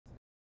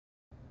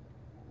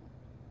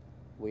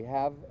We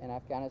have in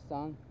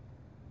Afghanistan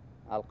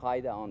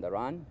al-Qaida on the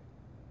run.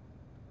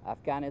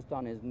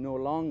 Afghanistan is no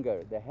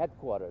longer the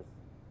headquarters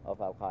of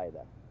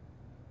al-Qaida.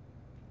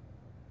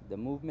 The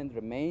movement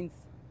remains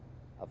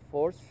a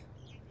force,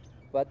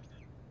 but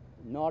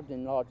not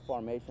in large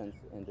formations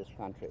in this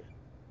country.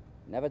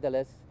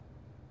 Nevertheless,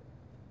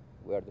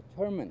 we are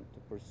determined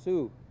to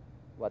pursue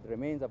what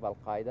remains of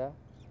al-Qaida,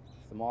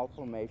 small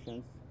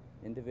formations,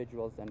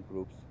 individuals and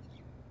groups,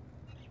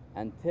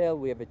 until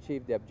we have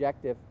achieved the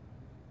objective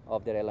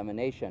of their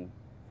elimination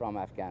from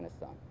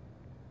Afghanistan.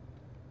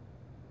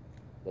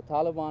 The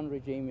Taliban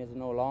regime is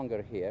no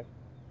longer here,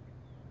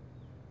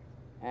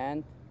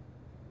 and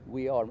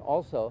we are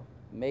also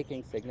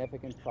making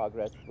significant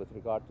progress with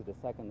regard to the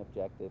second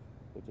objective,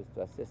 which is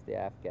to assist the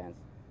Afghans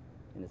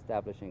in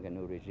establishing a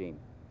new regime.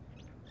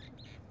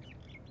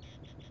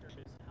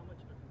 How much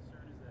of a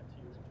concern is that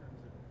to you in terms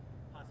of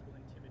possible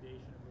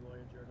intimidation of the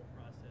Loya Jirga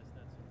process,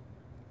 that sort of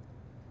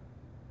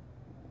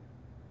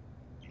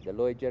thing? The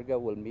Loya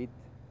Jirga will meet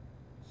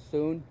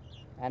soon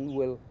and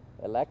will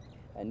elect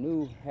a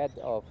new head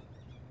of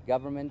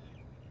government,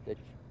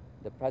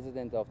 the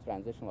president of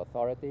transitional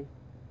authority.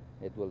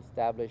 It will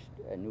establish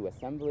a new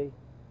assembly,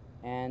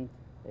 and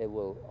it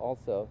will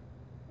also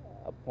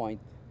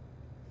appoint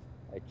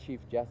a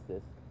chief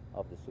justice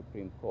of the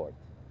Supreme Court.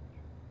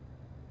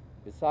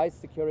 Besides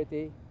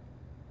security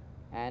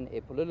and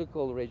a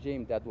political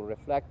regime that will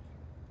reflect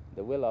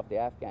the will of the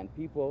Afghan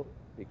people,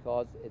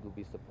 because it will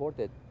be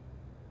supported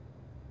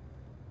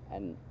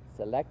and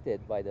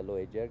selected by the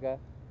Loya Jirga,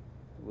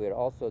 we're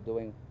also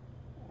doing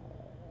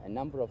a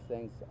number of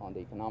things on the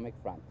economic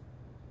front.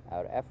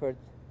 Our effort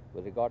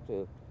with regard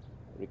to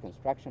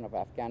reconstruction of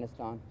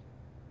Afghanistan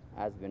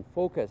has been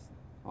focused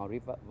on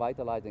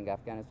revitalizing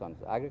Afghanistan's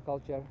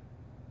agriculture,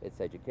 its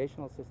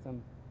educational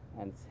system,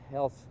 and its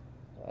health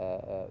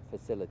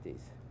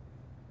facilities.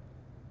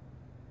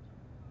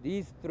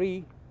 These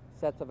three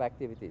sets of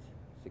activities,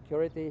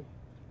 security,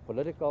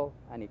 political,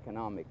 and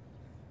economic,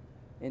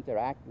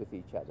 interact with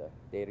each other.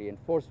 They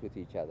reinforce with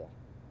each other.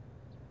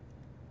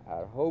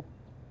 Our hope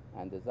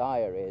and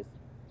desire is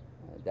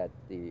that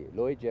the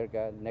Loya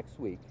Jirga next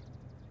week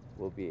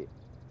will be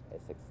a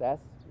success.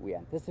 We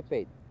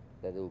anticipate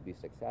that it will be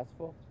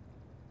successful.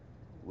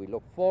 We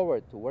look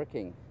forward to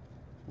working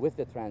with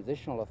the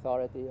transitional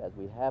authority as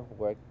we have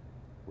worked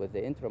with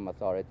the interim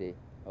authority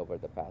over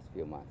the past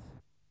few months.